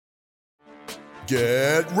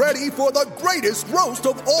Get ready for the greatest roast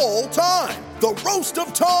of all time, the Roast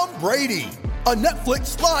of Tom Brady, a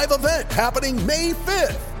Netflix live event happening May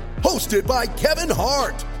 5th. Hosted by Kevin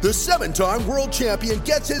Hart, the 7-time world champion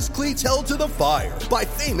gets his cleats held to the fire by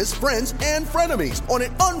famous friends and frenemies on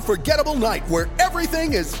an unforgettable night where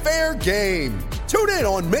everything is fair game. Tune in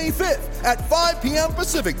on May 5th at 5 p.m.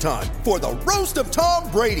 Pacific time for the Roast of Tom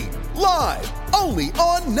Brady, live only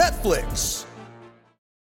on Netflix.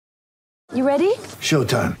 You ready?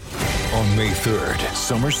 Showtime. On May 3rd,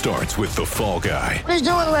 summer starts with The Fall Guy. Let's do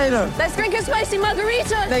it later. Let's drink a spicy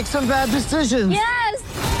margarita. Make some bad decisions. Yes!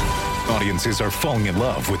 Audiences are falling in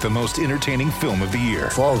love with the most entertaining film of the year.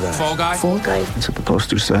 Fall Guy. Fall Guy? Fall guy. That's what the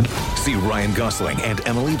poster said. See Ryan Gosling and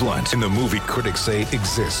Emily Blunt in the movie critics say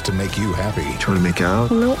exists to make you happy. Trying to make it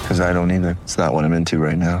out? Nope. Because I don't either. It's not what I'm into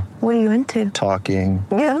right now. What are you into? Talking.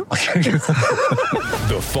 Yeah.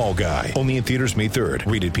 The Fall Guy. Only in theaters May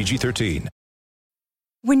 3rd. Rated PG-13.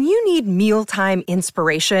 When you need mealtime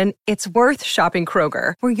inspiration, it's worth shopping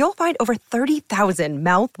Kroger, where you'll find over 30,000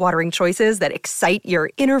 mouth-watering choices that excite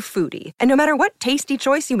your inner foodie. And no matter what tasty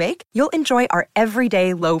choice you make, you'll enjoy our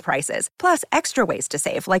everyday low prices, plus extra ways to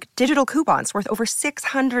save, like digital coupons worth over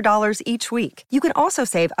 $600 each week. You can also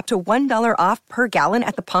save up to $1 off per gallon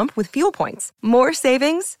at the pump with fuel points. More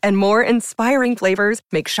savings and more inspiring flavors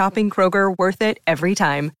make shopping Kroger worth it every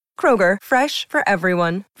time. Kroger, fresh for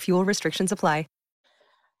everyone. Fuel restrictions apply.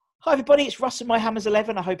 Hi everybody, it's Russ at My Hammers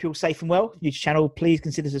 11. I hope you're all safe and well. New channel, please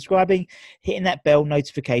consider subscribing, hitting that bell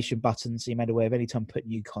notification button so you're made aware of any time putting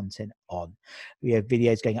new content on. We have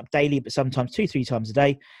videos going up daily, but sometimes 2-3 times a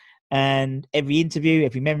day. And every interview,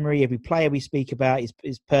 every memory, every player we speak about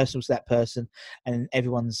is personal to that person, and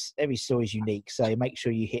every story is unique. So make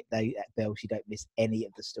sure you hit that bell so you don't miss any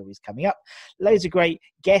of the stories coming up. Loads of great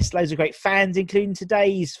guests, loads of great fans, including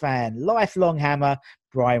today's fan, lifelong Hammer,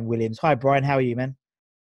 Brian Williams. Hi Brian, how are you, man?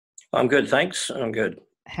 I'm good, thanks. I'm good.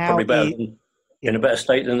 How Probably in a better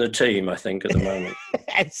state than the team, I think, at the moment.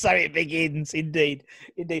 And so it begins, indeed.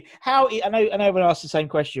 How I know everyone asked the same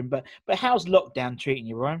question, but how's lockdown treating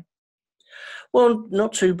you, Ryan? Well,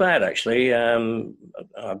 not too bad actually.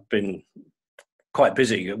 I've been quite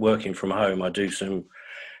busy working from home. I do some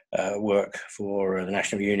work for the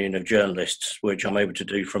National Union of Journalists, which I'm able to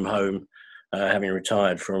do from home. Having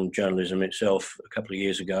retired from journalism itself a couple of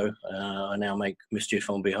years ago, I now make mischief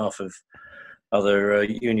on behalf of other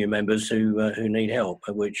union members who need help,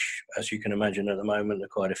 which, as you can imagine, at the moment are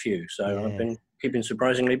quite a few. So yeah. I've been keeping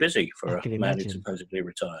surprisingly busy for a man who's supposedly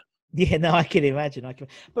retired. Yeah, no, I can imagine.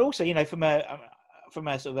 But also, from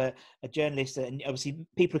a sort of a journalist, and obviously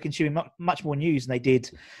people are consuming much more news than they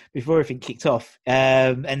did before everything kicked off.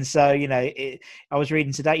 And so, I was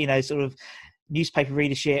reading today, sort of newspaper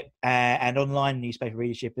readership and online newspaper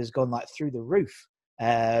readership has gone like through the roof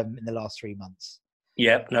in the last 3 months.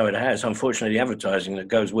 Yep, no, it has. Unfortunately, the advertising that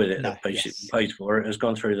goes with it, that basically pays for it, has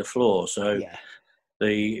gone through the floor. So,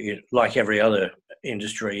 like every other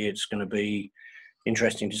industry, it's going to be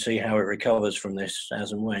interesting to see how it recovers from this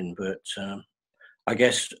as and when. But I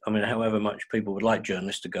guess, however much people would like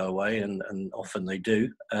journalists to go away, and often they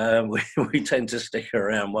do, we tend to stick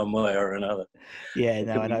around one way or another. Yeah,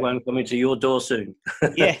 no, I know. One coming to your door soon.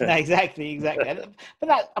 Yeah, no, exactly.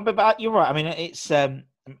 But you're right. It's when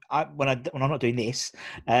I'm not doing this,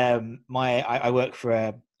 I work for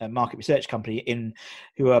a market research company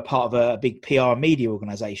who are part of a big PR and media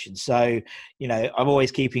organisation. So I'm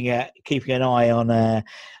always keeping an eye on how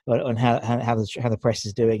the press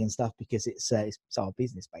is doing and stuff, because it's our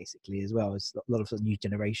business basically as well. It's a lot of sort of new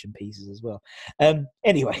generation pieces as well.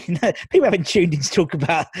 Anyway, people haven't tuned in to talk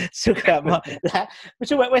about that. We're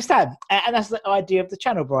talking about West Ham, and that's the idea of the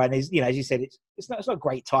channel, Brian. Is as you said, it's not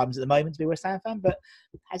great times at the moment to be a West Ham fan, but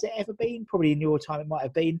has it ever been? Probably in your time it might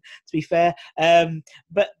have been, to be fair.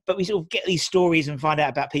 But we sort of get these stories and find out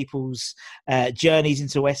about people's journeys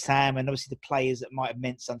into West Ham, and obviously the players that might have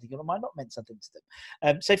meant something or might not meant something to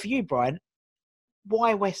them. So for you, Brian,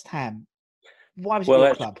 why West Ham? Why was it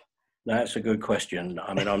your club? That's a good question.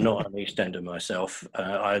 I'm not an East Ender myself.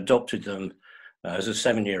 I adopted them as a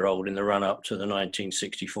 7-year-old in the run-up to the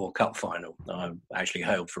 1964 Cup final. I actually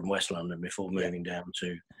hailed from West London before moving down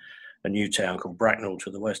to a new town called Bracknell to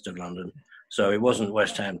the west of London. So it wasn't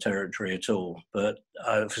West Ham territory at all. But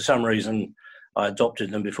for some reason, I adopted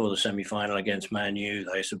them before the semi-final against Man U.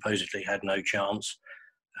 They supposedly had no chance.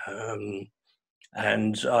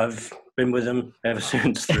 And I've been with them ever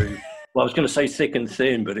since through Well, I was going to say thick and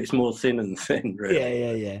thin, but it's more thin and thin,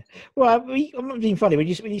 really. Yeah. Well, I'm not being funny. When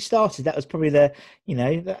you started, that was probably that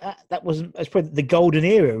was probably the golden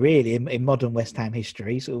era, really, in modern West Ham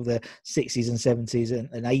history, sort of the 60s and 70s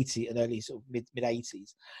and 80s and early sort of mid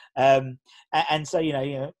 80s. And so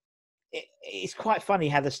it's quite funny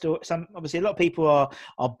how the story. Obviously, a lot of people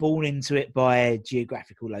are born into it by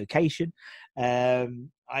geographical location. I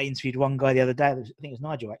interviewed one guy the other day. I think it was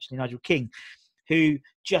Nigel King, who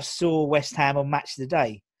just saw West Ham on Match of the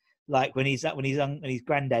Day, like when his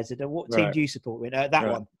granddad said, "What team do you support?" That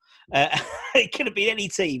one. It could have been any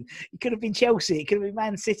team. It could have been Chelsea. It could have been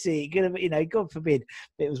Man City. It could have, God forbid,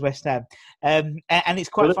 it was West Ham. And it's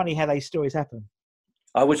quite funny how those stories happen.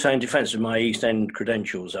 I would say, in defence of my East End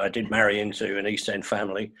credentials, I did marry into an East End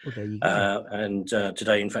family, and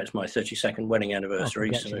today, in fact, is my 32nd wedding anniversary.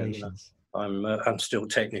 Congratulations. So I'm still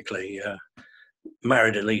technically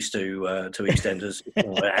married at least to EastEnders,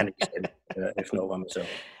 and East End, if not one myself.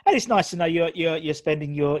 And it's nice to know you're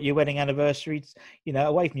spending your wedding anniversary,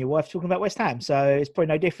 away from your wife, talking about West Ham. So it's probably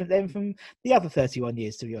no different then from the other 31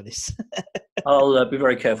 years, to be honest. I'll be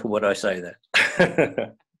very careful what I say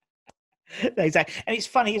there. Exactly. And it's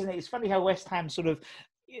funny, isn't it? It's funny how West Ham sort of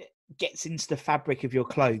gets into the fabric of your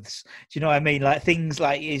clothes. Do you know what I mean? Like things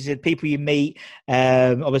like is it people you meet.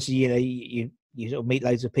 Obviously, you sort of meet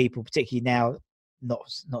loads of people, particularly now, not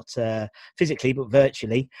physically but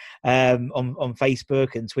virtually, on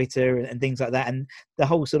Facebook and Twitter and things like that. And the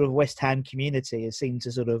whole sort of West Ham community has seemed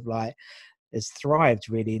to sort of has thrived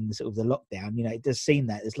really in sort of the lockdown. It does seem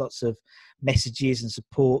that there's lots of messages and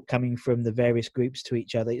support coming from the various groups to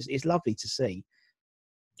each other. It's lovely to see.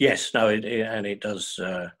 Yes, no, it does.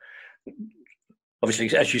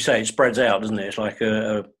 Obviously, as you say, it spreads out, doesn't it? It's like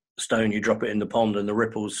a stone, you drop it in the pond and the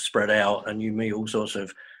ripples spread out and you meet all sorts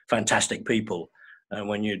of fantastic people. And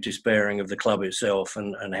when you're despairing of the club itself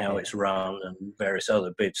and how it's run and various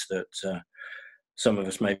other bits that some of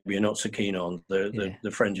us maybe are not so keen on,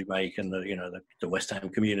 the friends you make and the West Ham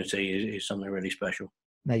community is something really special.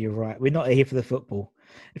 No, you're right. We're not here for the football.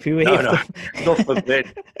 If you were here, not for a bit.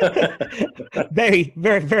 Very,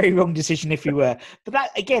 very, very wrong decision if you were. But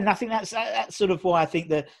that again, I think that's sort of why I think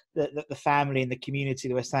the family and the community,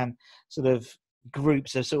 the West Ham sort of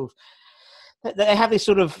groups are sort of, they have this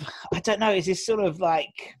sort of, I don't know, it's this sort of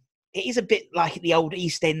like, it is a bit like the old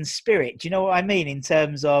East End spirit. Do you know what I mean? In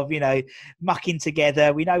terms of, mucking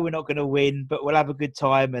together. We know we're not going to win, but we'll have a good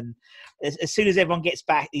time. And as soon as everyone gets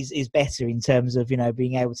back is better in terms of,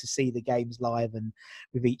 being able to see the games live and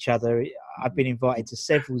with each other. I've been invited to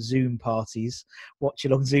several Zoom parties,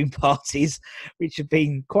 watch-along Zoom parties, which have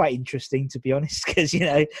been quite interesting, to be honest, because,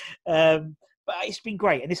 but it's been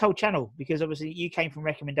great. And this whole channel, because obviously you came from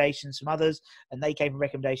recommendations from others and they came from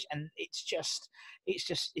recommendations. And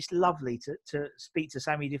it's lovely to speak to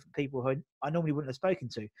so many different people who I normally wouldn't have spoken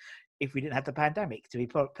to if we didn't have the pandemic, to be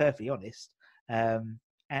perfectly honest. And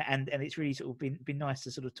it's really sort of been nice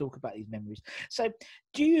to sort of talk about these memories. So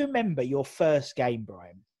do you remember your first game,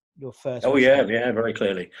 Brian? Your first? Oh, yeah, very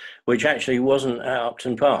clearly. Which actually wasn't at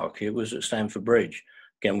Upton Park. It was at Stamford Bridge,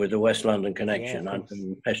 again, with the West London connection. I've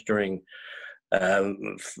been pestering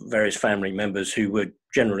various family members who were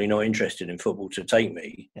generally not interested in football to take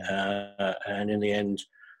me. And in the end,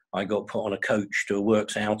 I got put on a coach to a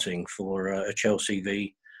works outing for a Chelsea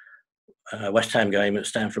v West Ham game at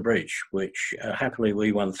Stamford Bridge, which happily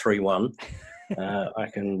we won 3-1. I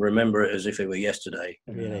can remember it as if it were yesterday.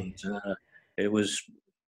 Really? And, it was,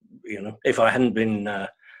 if I hadn't been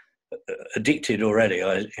addicted already,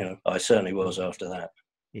 I certainly was after that.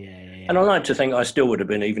 Yeah. And I like to think I still would have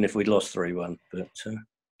been, even if we'd lost 3-1. But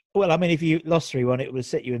well, I mean, if you lost 3-1, it would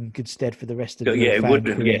set you in good stead for the rest of the it would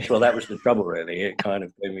have. Yes, well, that was the trouble, really. It kind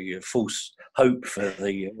of gave me a false hope for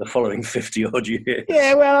the following 50-odd years.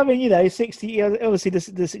 Yeah, well, I mean, 60. Obviously,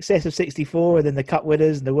 the success of '64, and then the Cup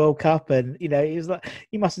winners and the World Cup, and it was like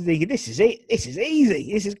you must have thinking, this is it, this is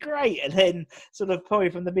easy, this is great, and then sort of probably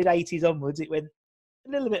from the mid '80s onwards, it went a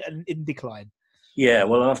little bit in decline. Yeah,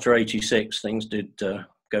 well, after '86, things did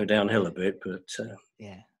go downhill a bit, but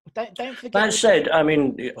don't forget. That said, I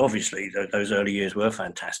mean, obviously those early years were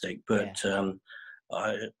fantastic, but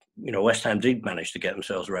West Ham did manage to get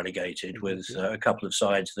themselves relegated with a couple of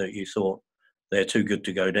sides that you thought they're too good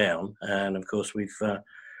to go down, and of course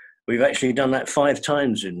we've actually done that 5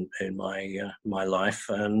 times in my life.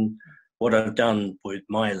 And what I've done with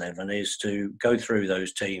my 11 is to go through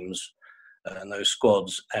those teams and those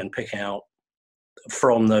squads and pick out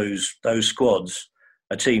from those squads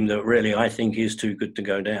a team that really I think is too good to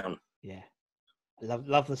go down. Yeah.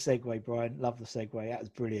 Love the segue, Brian. Love the segue. That was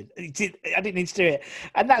brilliant. I didn't need to do it,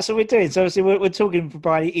 and that's what we're doing. So obviously we're talking for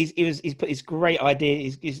Brian. He's put his great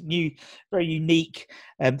idea, his new, very unique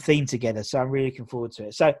theme together. So I'm really looking forward to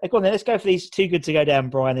it. So go on then. Let's go for these too good to go down,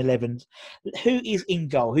 Brian 11. Who is in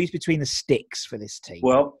goal? Who's between the sticks for this team?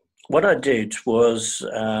 Well, what I did was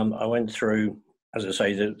I went through, as I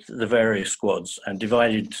say, the various squads and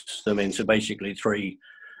divided them into basically three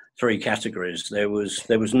categories. There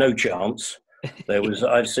was no chance. There was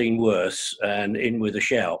I've seen worse and in with a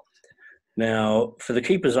shout. Now, for the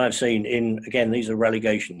keepers I've seen in, again, these are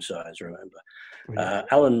relegation sides, remember.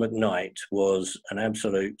 Alan McKnight was an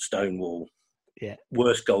absolute stonewall. Yeah.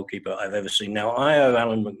 Worst goalkeeper I've ever seen. Now, I owe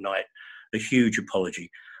Alan McKnight a huge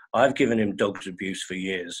apology. I've given him dog's abuse for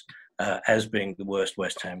years as being the worst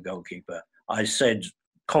West Ham goalkeeper. I said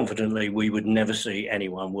confidently we would never see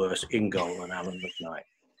anyone worse in goal than Alan McKnight.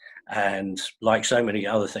 And like so many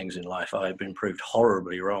other things in life, I've been proved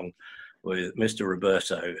horribly wrong with Mr.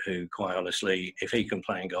 Roberto, who, quite honestly, if he can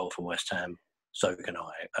play in goal for West Ham, so can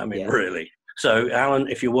I. I mean, really. So, Alan,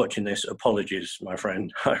 if you're watching this, apologies, my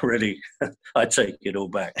friend. I take it all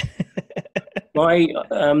back.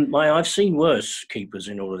 I've seen worse keepers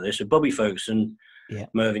in all of this. Bobby Ferguson,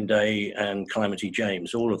 Mervyn Day, and Calamity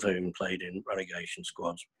James, all of whom played in relegation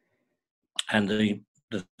squads. And the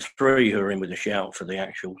three who are in with a shout for the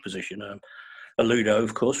actual position are Ludo,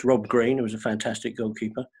 of course, Rob Green, who was a fantastic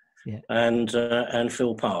goalkeeper, and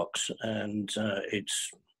Phil Parkes. And it's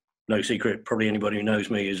no secret, probably anybody who knows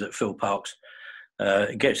me, is that Phil Parkes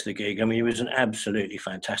gets the gig. I mean, he was an absolutely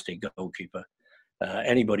fantastic goalkeeper.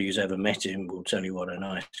 Anybody who's ever met him will tell you what a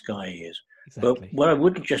nice guy he is. Exactly. But what I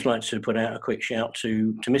would just like to put out a quick shout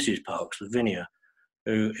to Mrs. Parkes, Lavinia,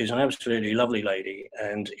 who is an absolutely lovely lady.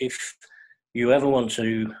 And if you ever want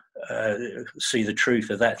to see the truth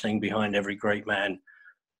of that thing behind every great man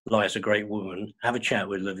lies a great woman, have a chat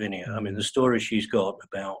with Lavinia. I mean, the story she's got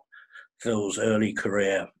about Phil's early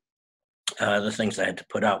career, the things they had to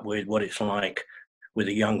put up with, what it's like with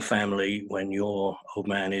a young family when your old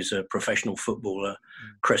man is a professional footballer.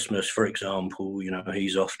 Christmas, for example,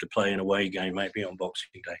 he's off to play an away game, maybe on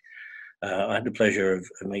Boxing Day. I had the pleasure of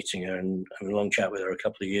meeting her and having a long chat with her a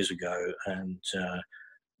couple of years ago, and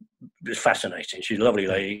it's fascinating. She's a lovely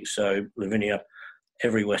lady. So, Lavinia,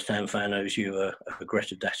 every West Ham fan knows you a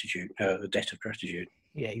debt of gratitude.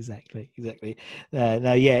 Yeah, exactly.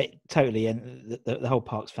 No, yeah, totally. And the whole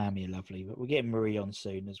Parkes family are lovely. But we're getting Marie on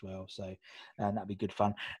soon as well, so that'd be good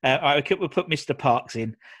fun. All right, we'll put Mr. Parkes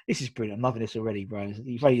in. This is brilliant. I'm loving this already, bro.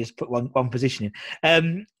 You've only just put one position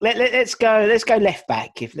in. Let's go left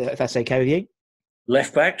back if that's okay with you.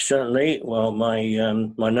 Left back, certainly. Well, my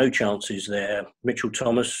no chances there. Mitchell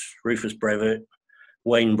Thomas, Rufus Brevitt,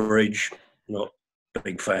 Wayne Bridge, not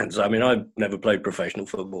big fans. I mean, I've never played professional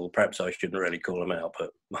football. Perhaps I shouldn't really call them out,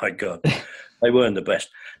 but my God, they weren't the best.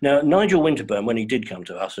 Now, Nigel Winterburn, when he did come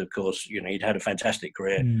to us, of course, he'd had a fantastic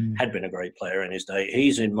career, had been a great player in his day.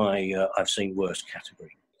 He's in my I've seen worse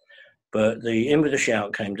category. But the in with a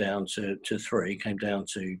shout came down to three, came down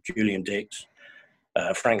to Julian Dix,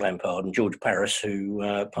 Frank Lampard and George Paris, who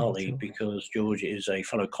partly because George is a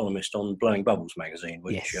fellow columnist on Blowing Bubbles magazine,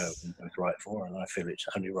 which we both write for, and I feel it's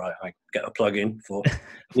only right I get a plug in for.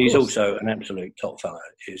 He's also an absolute top fellow.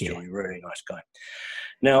 He's George, a really nice guy.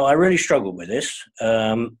 Now, I really struggled with this,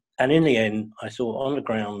 and in the end, I thought on the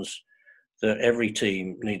grounds that every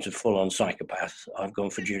team needs a full-on psychopath, I've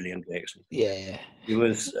gone for Julian Dix. Yeah. He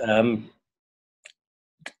was...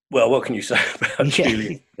 well, what can you say about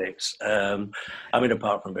Julian Dix? I mean,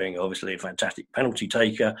 apart from being obviously a fantastic penalty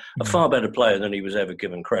taker, a far better player than he was ever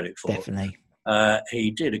given credit for. Definitely.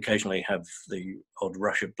 He did occasionally have the odd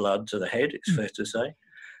rush of blood to the head, it's fair to say.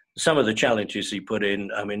 Some of the challenges he put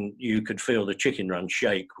in, I mean, you could feel the chicken run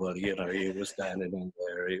shake while, he was standing in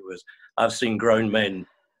there. I've seen grown men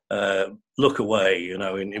look away,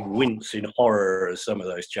 in wince in horror as some of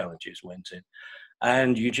those challenges went in.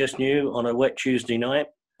 And you just knew on a wet Tuesday night,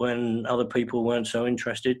 when other people weren't so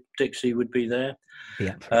interested, Dixie would be there.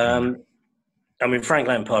 Yeah. I mean, Frank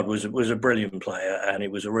Lampard was a brilliant player, and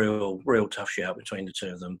it was a real tough shout between the two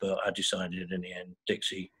of them. But I decided in the end,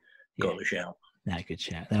 Dixie got the shout. No, good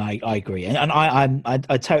shout. No, I agree, and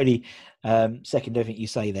I totally second everything you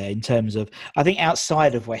say there. In terms of, I think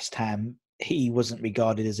outside of West Ham, he wasn't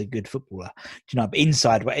regarded as a good footballer, but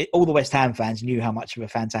inside, all the West Ham fans knew how much of a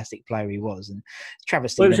fantastic player he was. And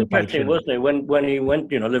Travis Steven, it was impressive, wasn't it? When he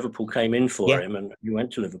went, Liverpool came in for him, and he went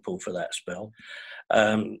to Liverpool for that spell.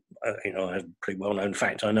 A pretty well-known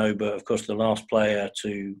fact I know, but of course the last player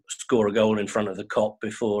to score a goal in front of the Kop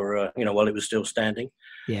before, while it was still standing.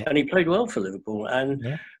 Yeah. And he played well for Liverpool.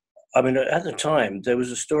 And I mean, at the time, there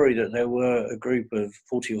was a story that there were a group of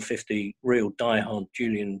 40 or 50 real diehard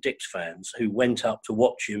Julian Dix fans who went up to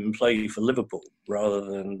watch him play for Liverpool rather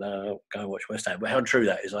than go and watch West Ham. But how true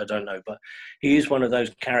that is, I don't know. But he is one of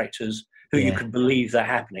those characters who you could believe the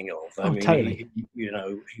happening of. I mean, totally.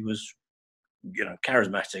 He was,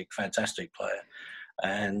 charismatic, fantastic player.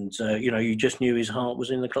 And, you just knew his heart was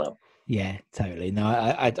in the club. Yeah, totally. No,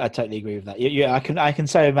 I totally agree with that. Yeah, I can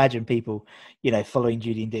so imagine people, following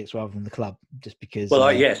Julian Dix rather than the club, just because.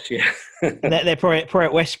 Well, yes, yeah. they're probably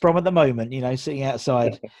at West Brom at the moment, sitting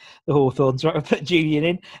outside the Hawthorns. Right, put Julian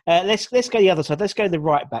in. Let's go the other side. Let's go the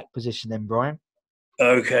right back position then, Brian.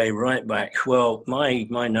 Okay, right back. Well, my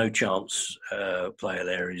no chance player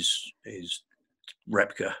there is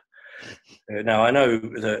Repka. Now, I know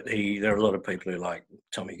that there are a lot of people who like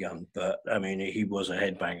Tommy Gunn, but I mean, he was a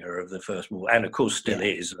headbanger of the first ball, and of course still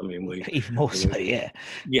is. I mean, even more so, yeah.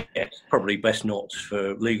 Yeah, it's probably best not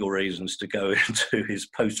for legal reasons to go into his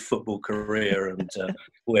post-football career and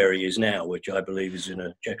where he is now, which I believe is in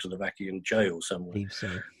a Czechoslovakian jail somewhere. I believe so.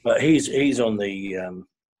 But he's on the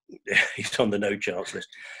he's on the no chance list.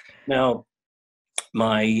 Now,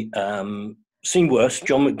 my seen worse,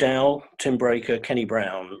 John McDowell, Tim Breaker, Kenny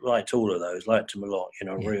Brown, liked all of those, liked them a lot,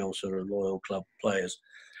 real sort of loyal club players.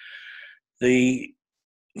 The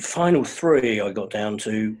final three I got down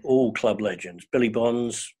to, all club legends: Billy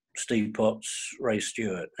Bonds, Steve Potts, Ray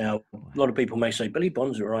Stewart. Now, a lot of people may say, Billy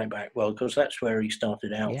Bonds are right back. Well, because that's where he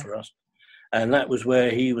started out for us. And that was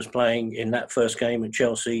where he was playing in that first game at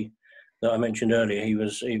Chelsea that I mentioned earlier. He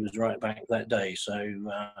was right back that day. So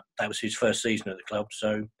that was his first season at the club.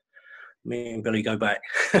 So me and Billy go back.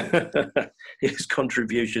 His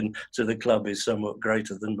contribution to the club is somewhat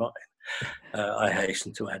greater than mine, I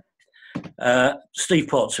hasten to add. Steve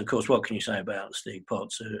Potts, of course, what can you say about Steve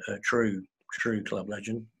Potts? A true club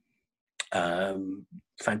legend.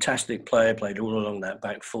 Fantastic player, played all along that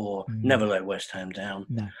back four, never let West Ham down.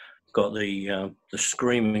 No. Got the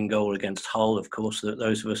screaming goal against Hull, of course, that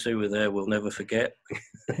those of us who were there will never forget.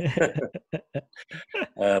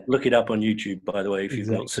 Look it up on YouTube, by the way, if you've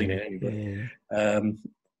not seen it. Anybody. Yeah.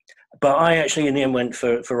 But I actually, in the end, went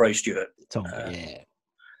for Ray Stewart.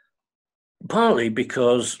 Partly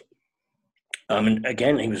because,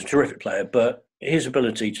 again, he was a terrific player, but his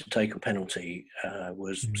ability to take a penalty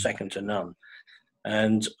was second to none.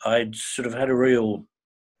 And I'd sort of had a real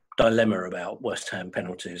dilemma about West Ham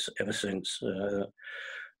penalties ever since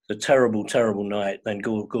the terrible night. Then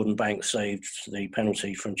Gordon Banks saved the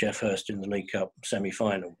penalty from Jeff Hurst in the League Cup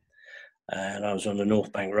semi-final, and I was on the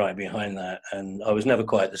North Bank right behind that, and I was never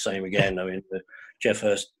quite the same again. I mean, Jeff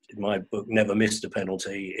Hurst, in my book, never missed a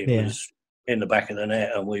penalty. It was in the back of the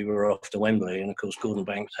net, and we were off to Wembley, and of course Gordon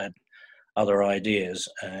Banks had other ideas,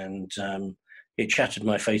 and it shattered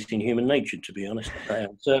my faith in human nature, to be honest.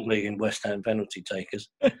 Certainly in West Ham penalty takers.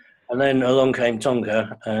 And then along came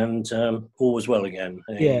Tonga, and all was well again.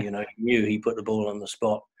 You knew he put the ball on the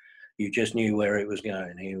spot. You just knew where it was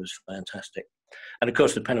going. He was fantastic. And of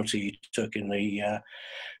course, the penalty he took in the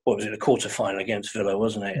the quarter-final against Villa,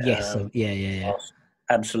 wasn't it? Yes. Yeah.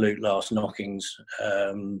 Absolute last knockings.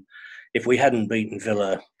 If we hadn't beaten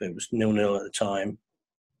Villa, it was 0-0 at the time.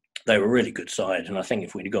 They were a really good side, and I think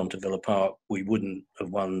if we'd have gone to Villa Park, we wouldn't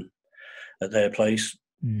have won at their place.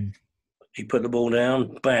 He put the ball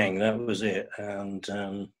down, bang, that was it.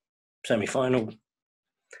 And semi-final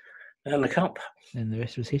and the cup. And the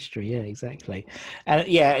rest was history, yeah, exactly. And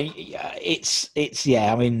it's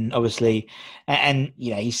I mean, obviously, and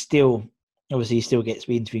he still gets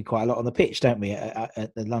me interviewed quite a lot on the pitch, don't we,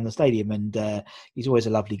 at the London Stadium, and he's always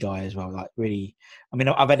a lovely guy as well. Like, really, I mean,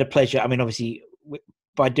 I've had a pleasure. I mean, obviously,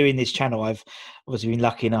 by doing this channel, I've obviously been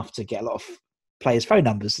lucky enough to get a lot of players' phone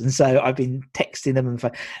numbers, and so I've been texting them,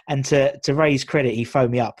 and to Ray's credit, he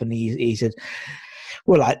phoned me up and he said,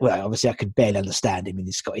 well, obviously I could barely understand him in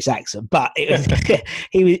his Scottish accent, but it was,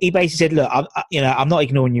 he basically said, look, I'm not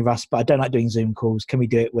ignoring you, Russ, but I don't like doing Zoom calls. Can we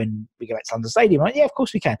do it when we go back to London Stadium? I'm like, yeah, of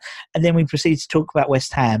course we can. And then we proceeded to talk about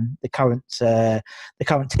West Ham, the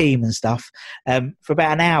current team and stuff, for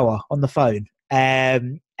about an hour on the phone.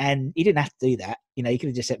 And he didn't have to do that. He could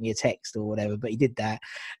have just sent me a text or whatever, but he did that.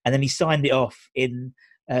 And then he signed it off in,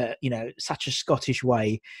 such a Scottish way.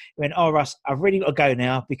 He went, oh, Russ, I've really got to go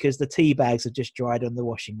now because the tea bags have just dried on the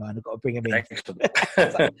washing line. I've got to bring them in.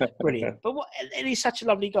 Like, brilliant. But and he's such a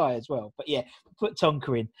lovely guy as well. But yeah, put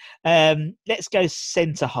Tonka in. Let's go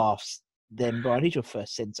centre halves then, Brian. Who's your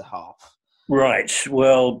first centre half? Right.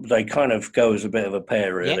 Well, they kind of go as a bit of a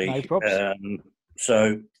pair, really. Yeah, no problems.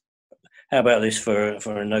 So how about this for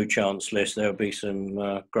a no chance list? There'll be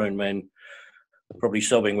some grown men probably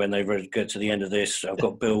sobbing when they get to the end of this. I've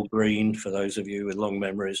got Bill Green, for those of you with long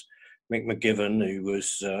memories. Mick McGivern, who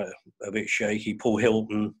was a bit shaky, Paul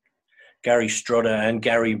Hilton, Gary Strodder, and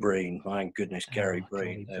Gary Breen. My goodness, Gary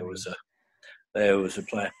Breen. There was a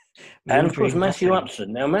player. And of course, Matthew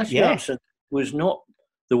Upson. Now, Matthew Upson was not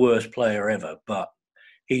the worst player ever, but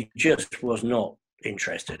he just was not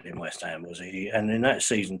interested in West Ham, was he? And in that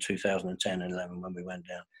season, 2010-11, when we went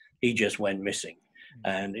down, he just went missing.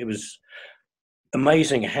 And it was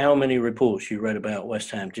amazing how many reports you read about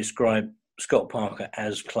West Ham describe Scott Parker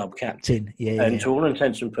as club captain. To all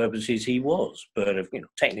intents and purposes, he was, but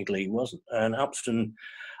technically he wasn't. And Upson,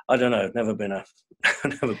 I don't know, never been a.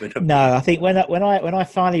 No, I think when I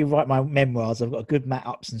finally write my memoirs, I've got a good Matt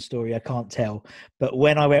Upson story. I can't tell, but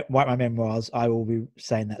when I write my memoirs, I will be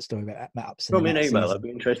saying that story about Matt Upson. Drop me an email. I'd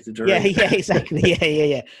be interested to read. Yeah, exactly.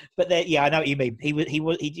 Yeah. But I know what you mean.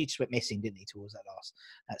 He just went missing, didn't he, towards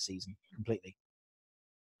that season completely.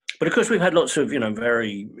 But of course, we've had lots of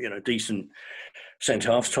very decent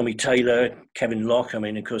centre halves. Tommy Taylor, Kevin Locke. I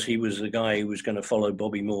mean, of course, he was the guy who was going to follow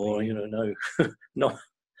Bobby Moore.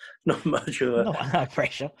 Not much of no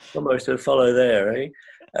pressure. Not much to follow there, eh?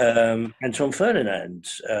 And Tom Ferdinand.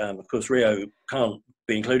 Of course, Rio can't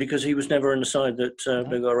be included because he was never in the side that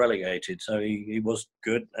got relegated. So he was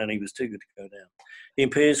good, and he was too good to go down.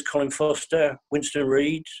 Ian Pearce, Colin Foster, Winston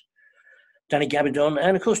Reid, Danny Gabidon,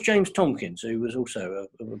 and of course James Tompkins, who was also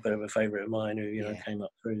a bit of a favourite of mine, who came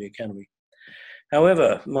up through the academy.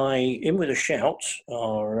 However, my in with a shout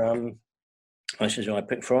are this is who I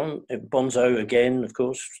picked from Bonzo again, of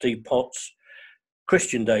course, Steve Potts,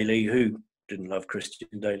 Christian Daly, who didn't love Christian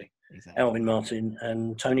Daly, Alvin Martin,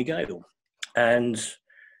 and Tony Gale. And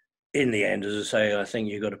in the end, as I say, I think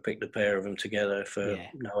you've got to pick the pair of them together for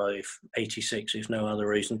 86, if no other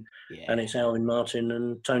reason. Yeah. And it's Alvin Martin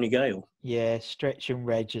and Tony Gale. Yeah, Stretch and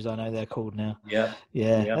Reg, as I know they're called now. Yeah.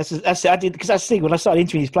 That's I did, because that's the thing, when I started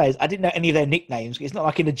interviewing these players, I didn't know any of their nicknames. It's not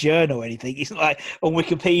like in a journal or anything. It's not like on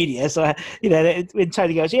Wikipedia. So, when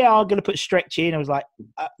Tony goes, I'm going to put Stretch in, I was like,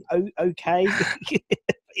 okay.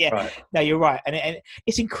 Yeah, right. No, you're right, and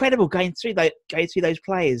it's incredible going through those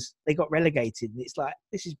players. They got relegated, and it's like,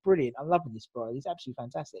 this is brilliant. I'm loving this, bro. It's absolutely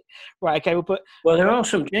fantastic. Right, okay, well, there are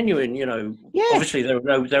some genuine, obviously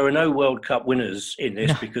there are no World Cup winners in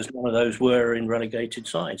this because none of those were in relegated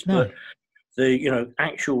sides. No. But the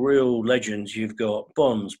actual real legends, you've got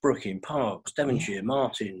Bonds, Brooking, Parks, Devonshire,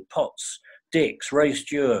 Martin, Potts, Dix, Ray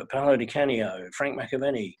Stewart, Paolo Di Canio, Frank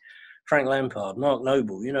McAvenny, Frank Lampard, Mark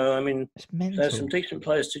Noble, there's some decent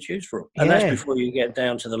players to choose from. And that's before you get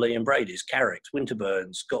down to the Liam Brady's, Carricks,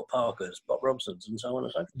 Winterburns, Scott Parkers, Bob Robsons, and so on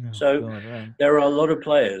and so forth. So there are a lot of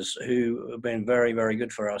players who have been very, very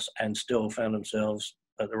good for us and still found themselves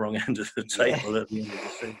at the wrong end of the table at the end of the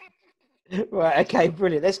season. Right, okay,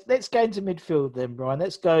 brilliant. Let's go into midfield then, Brian.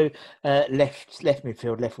 Let's go left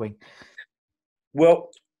midfield, left wing. Well,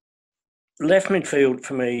 left midfield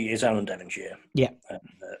for me is Alan Devonshire. Yeah.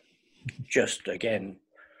 Just again,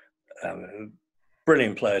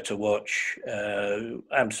 brilliant player to watch.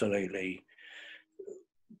 Absolutely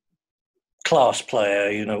class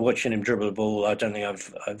player. Watching him dribble the ball, I don't think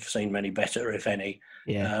I've seen many better, if any.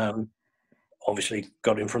 Yeah. Obviously,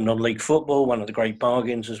 got him from non-league football. One of the great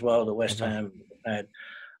bargains as well that West Ham had.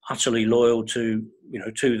 Utterly loyal to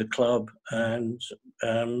the club, and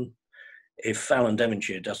if Alan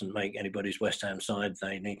Devonshire doesn't make anybody's West Ham side,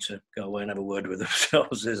 they need to go away and have a word with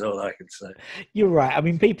themselves, is all I can say. You're right. I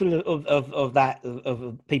mean, people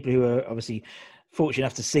of people who are obviously fortunate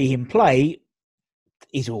enough to see him play,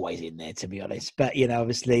 he's always in there, to be honest. But,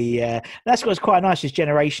 obviously, that's what's quite nice, this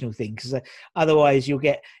generational thing, because otherwise you'll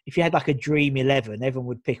get, if you had like a dream 11, everyone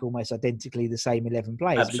would pick almost identically the same 11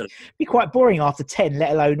 players. Absolutely. It'd be quite boring after 10,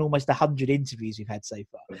 let alone almost 100 interviews we've had so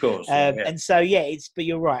far. Of course. And so, but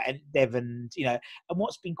you're right. And Devon, and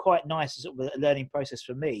what's been quite nice as sort of a learning process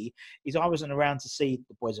for me is I wasn't around to see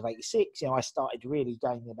the boys of 86. I started really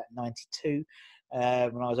going about 92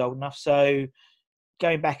 when I was old enough. So,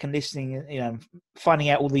 going back and listening, finding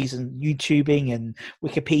out all these and YouTubing and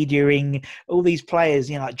Wikipediaing all these players,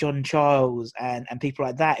 like John Charles and people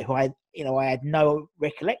like that, who I had no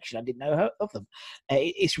recollection. I didn't know of them.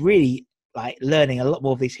 It's really like learning a lot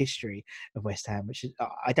more of this history of West Ham, which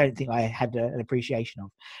I don't think I had an appreciation of.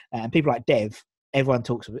 And people like Dev, everyone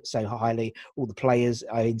talks of it so highly. All the players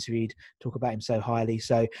I interviewed talk about him so highly.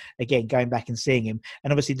 So again, going back and seeing him,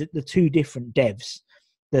 and obviously the two different Devs,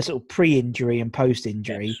 the sort of pre-injury and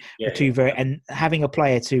post-injury, and having a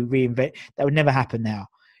player to reinvent, that would never happen now.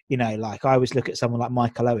 Like I always look at someone like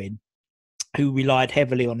Michael Owen, who relied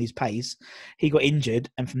heavily on his pace. He got injured,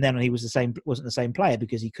 and from then on, he wasn't the same player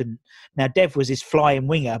because he couldn't. Now, Dev was this flying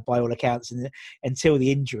winger by all accounts until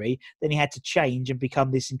the injury. Then he had to change and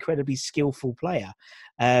become this incredibly skillful player.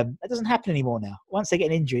 That doesn't happen anymore now. Once they get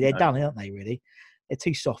an injury, they're done, aren't they? Really, they're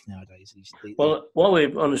too soft nowadays. Well, while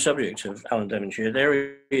we're on the subject of Alan Devonshire,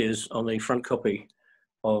 there he is on the front copy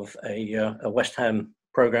of a West Ham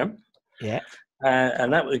programme. Yeah.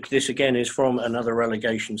 And this again is from another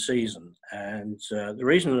relegation season. And the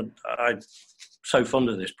reason that I'm so fond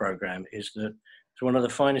of this programme is that it's one of the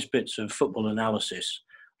finest bits of football analysis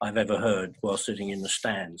I've ever heard while sitting in the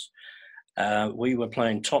stands. We were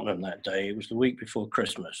playing Tottenham that day. It was the week before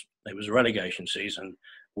Christmas. It was a relegation season.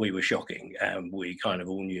 We were shocking, and we kind of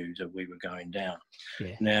all knew that we were going down.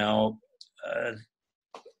 Yeah. Now,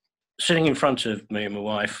 sitting in front of me and my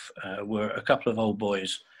wife were a couple of old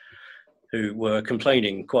boys who were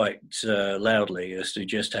complaining quite loudly as to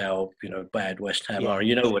just how bad West Ham are.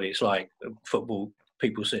 You know what it's like, football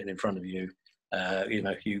people sitting in front of you.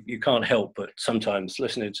 You can't help but sometimes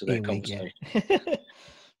listening to their conversation.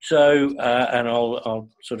 So, and I'll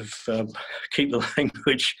sort of keep the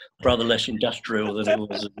language rather less industrial than it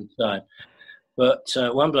was at the time. But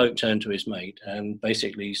one bloke turned to his mate and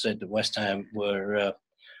basically said that West Ham were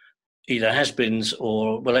either has-beens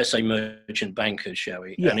or, well, let's say merchant bankers, shall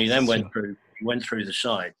we? Yes, and he then went through the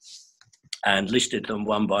side and listed them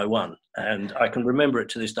one by one. And I can remember it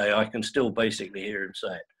to this day. I can still basically hear him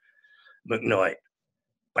say it. McKnight,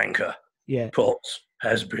 banker. Yeah. Potts,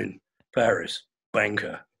 has-been. Paris,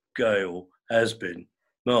 banker. Gale, has-been.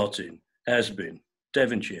 Martin, has-been.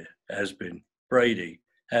 Devonshire, has-been. Brady,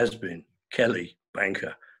 has-been. Kelly,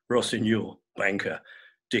 banker. Rossignol, banker.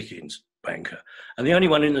 Dickens, banker. And the only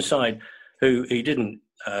one in the side who he didn't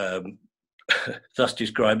thus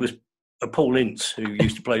describe was Paul Ince, who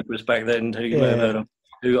used to play for us back then, who you may have heard of,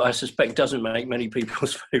 who I suspect doesn't make many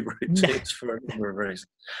people's favourite tips for a number of reasons.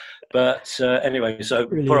 But anyway, so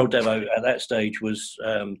poor old Devo at that stage was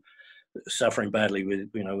suffering badly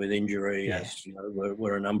with injury, as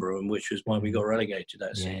were a number of them, which was why we got relegated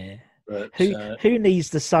that season. But, who needs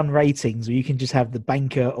the Sun ratings where you can just have the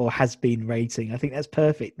banker or has-been rating? I think that's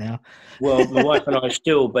perfect now. Well, my wife and I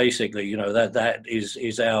still basically, that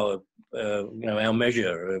is our our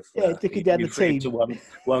measure of digging down the team to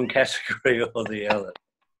one category or the other.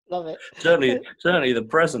 Love it. Certainly the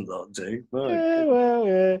present lot do.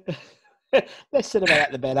 Let's sit about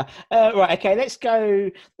that the better. Right, okay, let's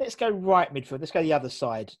go right midfield. Let's go the other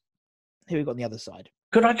side. Who we got on the other side?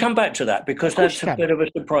 Could I come back to that? Because that's a bit of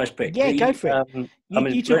a surprise pick. Yeah, go for it.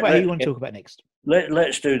 You talk about who you want to talk about next.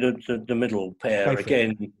 Let's do the middle pair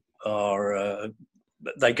again.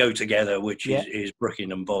 They go together, which is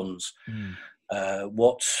Brooking and Bonds.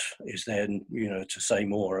 What is then to say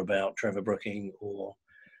more about Trevor Brooking or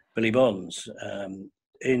Billy Bonds?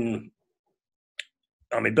 Billy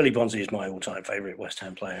Bonds is my all-time favourite West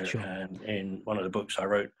Ham player, and in one of the books I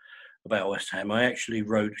wrote about West Ham, I actually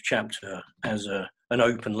wrote a chapter as an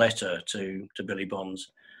open letter to Billy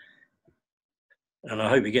Bonds, and I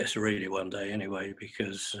hope he gets to read it one day anyway,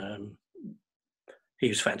 because he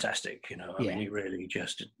was fantastic. He really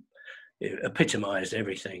just epitomised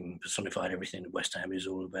everything, personified everything that West Ham is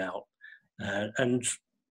all about, and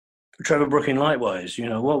Trevor Brooking likewise.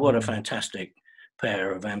 What a fantastic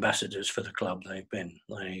pair of ambassadors for the club they've been.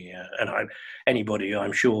 Anybody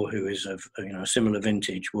I'm sure who is of a similar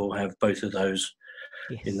vintage will have both of those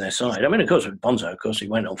in their side. Of course, with Bonzo, he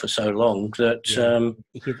went on for so long that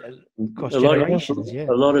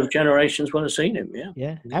a lot of generations will have seen him.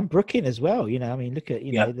 And Brooking as well. Look at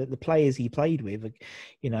the players he played with,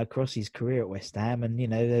 across his career at West Ham, and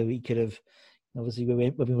he could have. Obviously,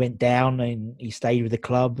 when we went down, and he stayed with the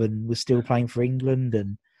club and was still playing for England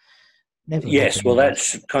and. Yes, well,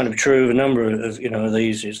 that's kind of true of a number of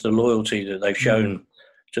these. It's the loyalty that they've shown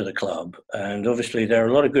to the club, and obviously there are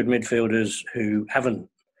a lot of good midfielders who haven't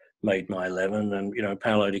made my 11. And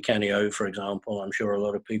Paolo Di Canio, for example, I'm sure a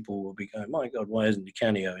lot of people will be going, "My God, why isn't Di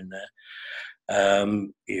Canio in there?"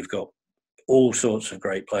 You've got all sorts of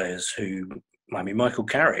great players who. Michael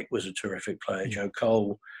Carrick was a terrific player, Joe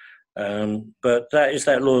Cole, but that is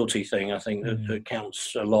that loyalty thing. I think that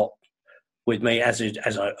counts a lot. With me, as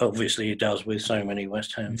obviously it does with so many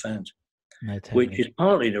West Ham fans, which is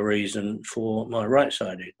partly the reason for my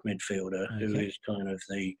right-sided midfielder, who is kind of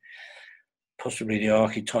possibly the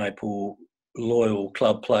archetypal loyal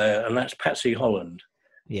club player, and that's Patsy Holland.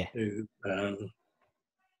 Yeah. Who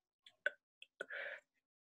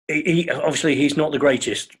obviously he's not the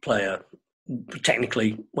greatest player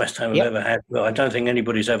technically West Ham have ever had. Well, I don't think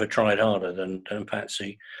anybody's ever tried harder than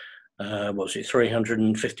Patsy.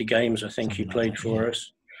 350 games, I think he played for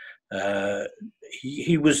us.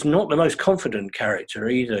 he was not the most confident character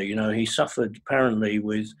either. You know, he suffered apparently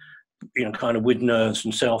with, you know, kind of with nerves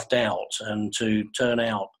and self-doubt, and to turn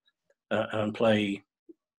out and play,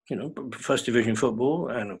 you know, first division football,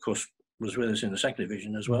 and of course was with us in the second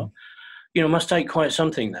division as well. You know, must take quite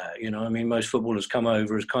something there. You know, I mean, most footballers come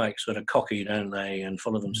over as quite sort of cocky, don't they, and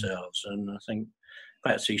full of themselves. And I think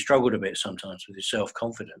Patsy struggled a bit sometimes with his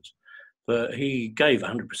self-confidence, but he gave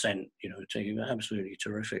 100%, you know, to an absolutely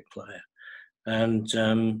terrific player. And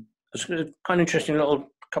it's a kind of interesting little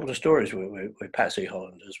couple of stories with Patsy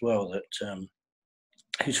Holland as well, that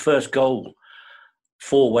his first goal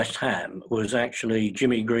for West Ham was actually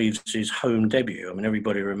Jimmy Greaves' home debut. I mean,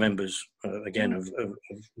 everybody remembers, again, of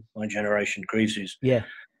my generation, Greaves'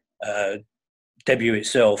 debut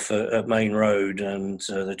itself at Main Road, and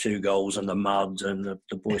the 2 goals and the mud and the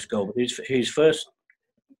Boyce goal. But his first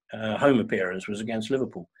home appearance was against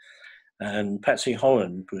Liverpool, and Patsy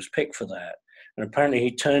Holland was picked for that. And apparently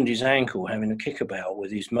he turned his ankle having a kickabout with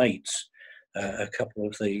his mates a couple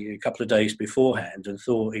of days beforehand, and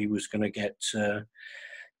thought he was going to get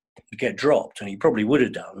dropped, and he probably would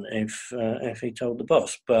have done if he told the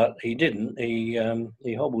boss, but he didn't. He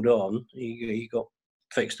hobbled on. He got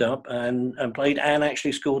fixed up and played, and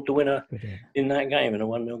actually scored the winner in that game, in a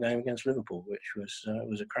 1-0 game against Liverpool, which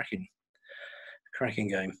was a cracking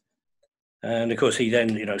game. And of course, he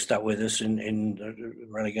then, you know, stuck with us in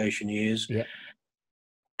relegation years. Yeah.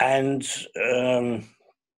 And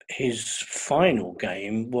his final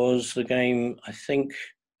game was the game, I think,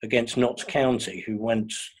 against Notts County, who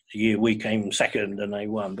went the year we came second and they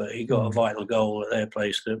won. But he got a vital goal at their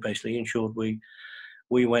place that basically ensured we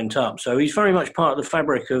went up. So he's very much part of the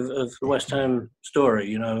fabric of the West Ham story,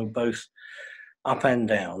 you know, both up and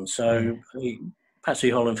down. So Patsy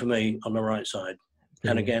Holland for me on the right side.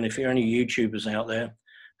 And again, if you're any YouTubers out there,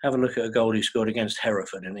 have a look at a goal he scored against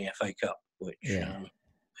Hereford in the FA Cup, which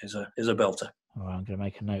is a belter. All right, I'm going to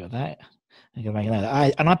make a note of that.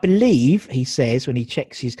 I believe he says when he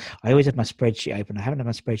checks his... I always have my spreadsheet open. I haven't had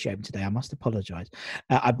my spreadsheet open today. I must apologise.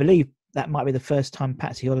 I believe that might be the first time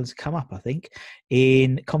Patsy Holland's come up, I think,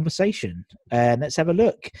 in conversation. Let's have a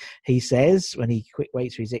look. He says, when he quick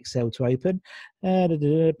waits for his Excel to open,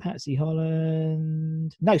 Patsy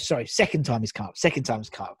Holland... No, sorry, second time he's come up.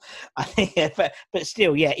 I think, but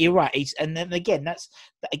still, yeah, you're right. And then again, that's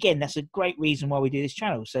a great reason why we do this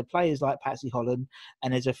channel. So players like Patsy Holland,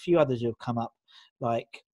 and there's a few others who have come up,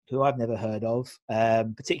 like, who I've never heard of,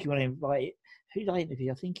 particularly when I invited... Who did I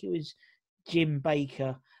interview? I think it was Jim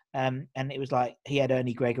Baker. And it was like he had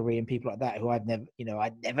Ernie Gregory and people like that who I'd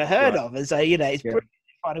never heard of. And so, you know, it's brilliant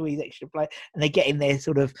to find all these extra players, and they get in their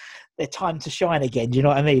time to shine again. Do you know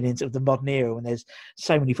what I mean? In sort of the modern era when there's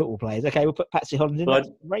so many football players. Okay, we'll put Patsy Holland in. That's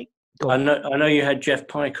great. I know you had Jeff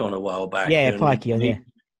Pike on a while back. Yeah, Pikey on, yeah.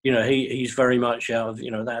 You know, he's very much out of,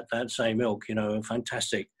 you know, that same ilk, you know, a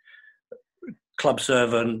fantastic club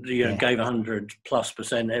servant, you know, gave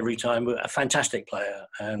 100+% every time, a fantastic player.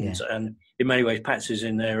 And in many ways, Patsy's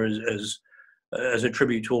in there as a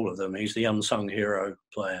tribute to all of them. He's the unsung hero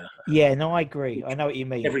player. Yeah, no, I agree. I know what you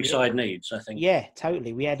mean. Every side needs, I think. Yeah,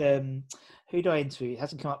 totally. We had, who did I interview? It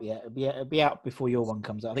hasn't come up yet. It'll be out before your one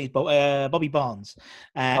comes out. I think it's Bobby Barnes.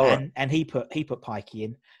 And he put Pikey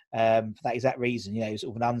in. For that exact reason, you know, he's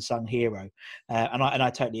sort of an unsung hero, and I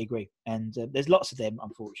totally agree. And there's lots of them,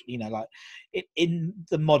 unfortunately. You know, like in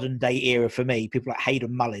the modern day era, for me, people like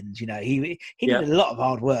Hayden Mullins. You know, he did a lot of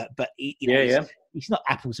hard work, but he's not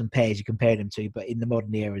apples and pears you compare him to. But in the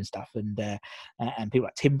modern era and stuff, and people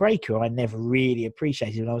like Tim Breaker, I never really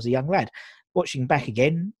appreciated when I was a young lad. Watching back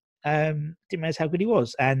again, didn't realise how good he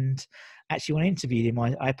was, and actually when I interviewed him,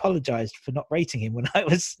 I apologised for not rating him when I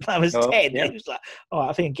was 10. Yeah. He was like,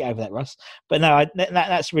 I think I can get over that, Russ. But no,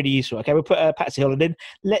 that's really useful. Okay, we'll put Patsy Holland in.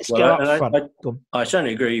 Let's go up front. I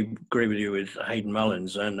certainly agree with you with Hayden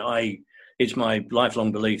Mullins, and it's my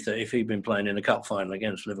lifelong belief that if he'd been playing in a cup final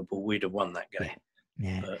against Liverpool, we'd have won that game.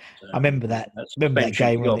 Yeah. But, I remember that. That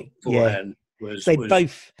game when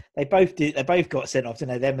they both got sent off,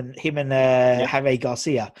 didn't they? Him and Javier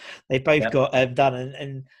Garcia. They both got done,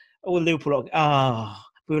 and all Liverpool.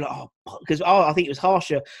 We were like, because I think it was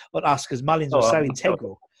harsher on us because Mullins was so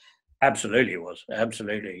integral. Absolutely, it was.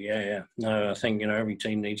 Absolutely, yeah. No, I think, you know, every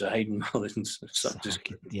team needs a Hayden Mullins.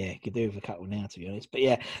 Could do with a couple now, to be honest. But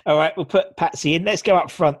yeah, all right, we'll put Patsy in. Let's go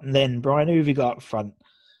up front, and then Brian, who have you got up front?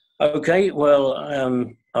 Okay, well,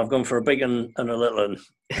 I've gone for a big one and a little one,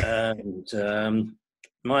 and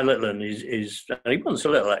my little one is he wasn't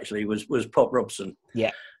so little actually. Was Pop Robson?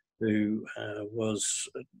 Yeah, who was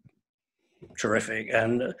terrific,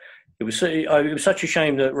 and it was such a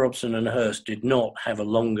shame that Robson and Hurst did not have a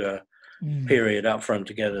longer period up front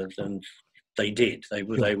together than they did. They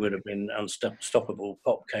would have been unstoppable.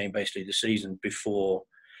 Pop came basically the season before.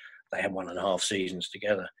 They had 1.5 seasons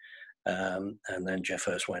together. And then Geoff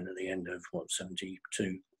Hurst went at the end of,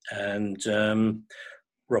 72. And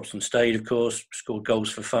Robson stayed, of course, scored goals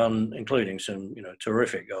for fun, including some,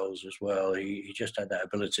 terrific goals as well. He just had that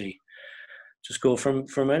ability to score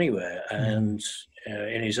from anywhere. And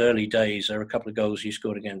in his early days, there were a couple of goals he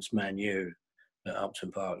scored against Man U at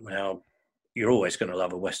Upton Park. Now, you're always going to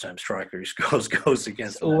love a West Ham striker who scores goals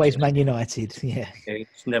against. It's always Man United, yeah. It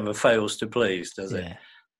never fails to please, does it?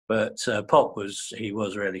 But Pop was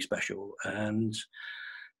really special. And,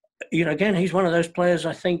 again, he's one of those players,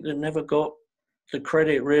 I think, that never got the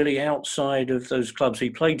credit really outside of those clubs he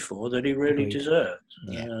played for that he really deserved.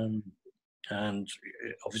 Yeah. And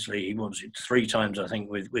obviously he was 3 times, I think,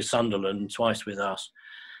 with Sunderland, twice with us.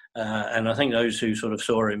 And I think those who sort of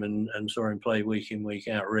saw him and saw him play week in, week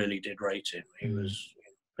out really did rate him. He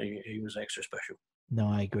was extra special. No,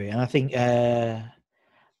 I agree. And I think, I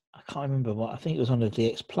can't remember I think it was one of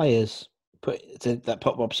the ex-players that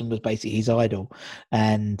Pop Robson was basically his idol.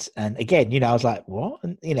 And again, I was like, what?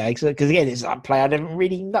 And, because again, it's a player I didn't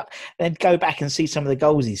really know. Then go back and see some of the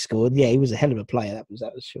goals he scored. Yeah, he was a hell of a player. That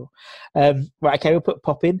was sure. Right, okay, we'll put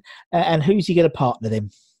Pop in. And who's he going to partner them?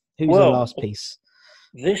 Who's the last piece?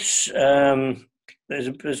 This there's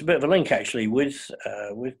a bit of a link actually with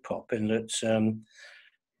Pop in that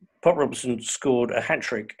Pop Robson scored a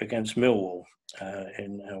hat-trick against Millwall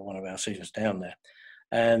in one of our seasons down there.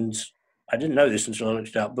 And I didn't know this until I looked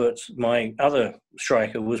it up, but my other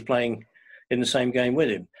striker was playing in the same game with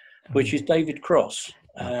him, which is David Cross.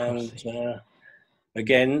 And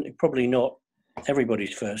again, probably not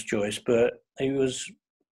everybody's first choice, but he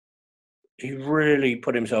really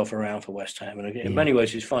put himself around for West Ham. And in many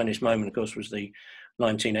ways, his finest moment, of course, was the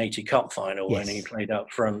 1980 Cup final when he played up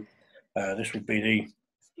front. This would be the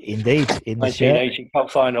 1980 Cup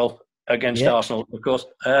final against Arsenal, of course.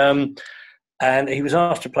 And he was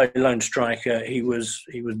asked to play lone striker. He was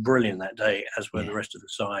brilliant that day, as were the rest of the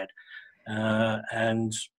side.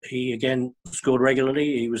 And he again scored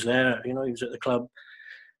regularly. He was there. He was at the club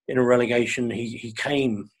in a relegation. He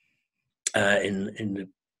came in the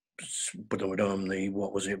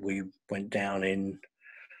what was it? We went down in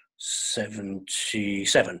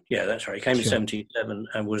 77. Yeah, that's right. He came in 77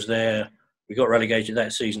 and was there. We got relegated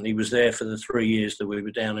that season. He was there for the 3 years that we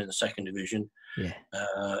were down in the second division. Yeah.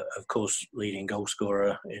 Of course, leading goal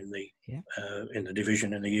scorer in the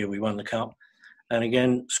division in the year we won the cup, and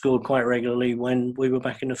again scored quite regularly when we were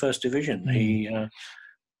back in the first division. He,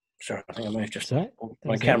 sorry, I think I may have just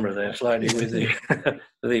my camera there slightly with the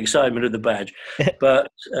the excitement of the badge,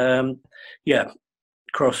 but David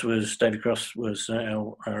Cross was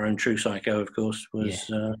our own true psycho, of course.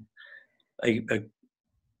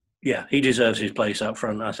 He deserves his place up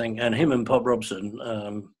front, I think. And him and Pop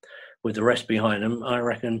Robson, with the rest behind them, I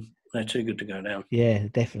reckon they're too good to go down. Yeah,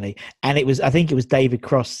 definitely. And I think it was David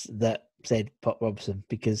Cross that said Pop Robson,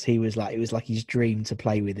 because it was like his dream to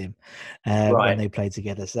play with him when they played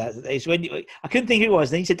together. So it's when I couldn't think who it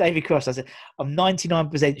was. Then he said David Cross. I said I'm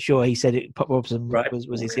 99% sure he said Pop Robson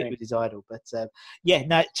was his idol. But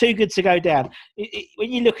too good to go down.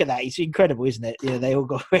 When you look at that, it's incredible, isn't it? They all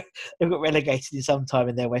got relegated in some time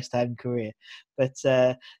in their West Ham career. But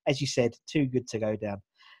as you said, too good to go down.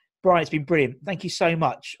 Brian, it's been brilliant. Thank you so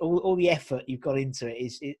much. All the effort you've got into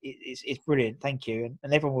it is brilliant. Thank you.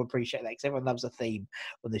 And everyone will appreciate that, because everyone loves a theme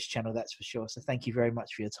on this channel, that's for sure. So thank you very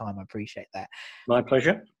much for your time. I appreciate that. My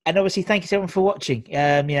pleasure. And obviously, thank you to everyone for watching.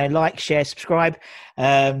 Like, share, subscribe.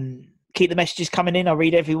 Keep the messages coming in. I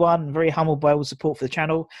read everyone. I'm very humbled by all the support for the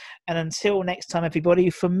channel. And until next time,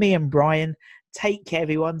 everybody, from me and Brian, take care,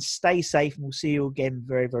 everyone. Stay safe, and we'll see you again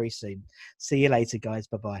very, very soon. See you later, guys.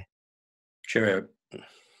 Bye-bye. Cheerio.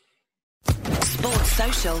 Sports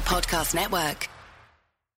Social Podcast Network.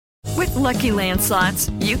 With Lucky Land Slots,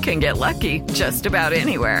 you can get lucky just about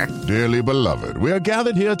anywhere. Dearly beloved, we are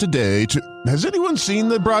gathered here today to... Has anyone seen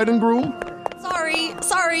the bride and groom?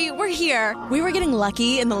 Sorry, we're here. We were getting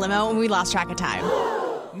lucky in the limo and we lost track of time.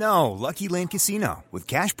 No, Lucky Land Casino, with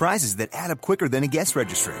cash prizes that add up quicker than a guest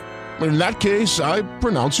registry. In that case, I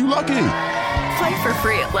pronounce you lucky. Play for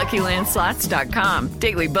free at LuckyLandSlots.com.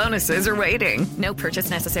 Daily bonuses are waiting. No purchase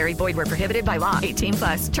necessary. Void where prohibited by law.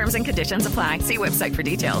 18+. Terms and conditions apply. See website for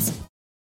details.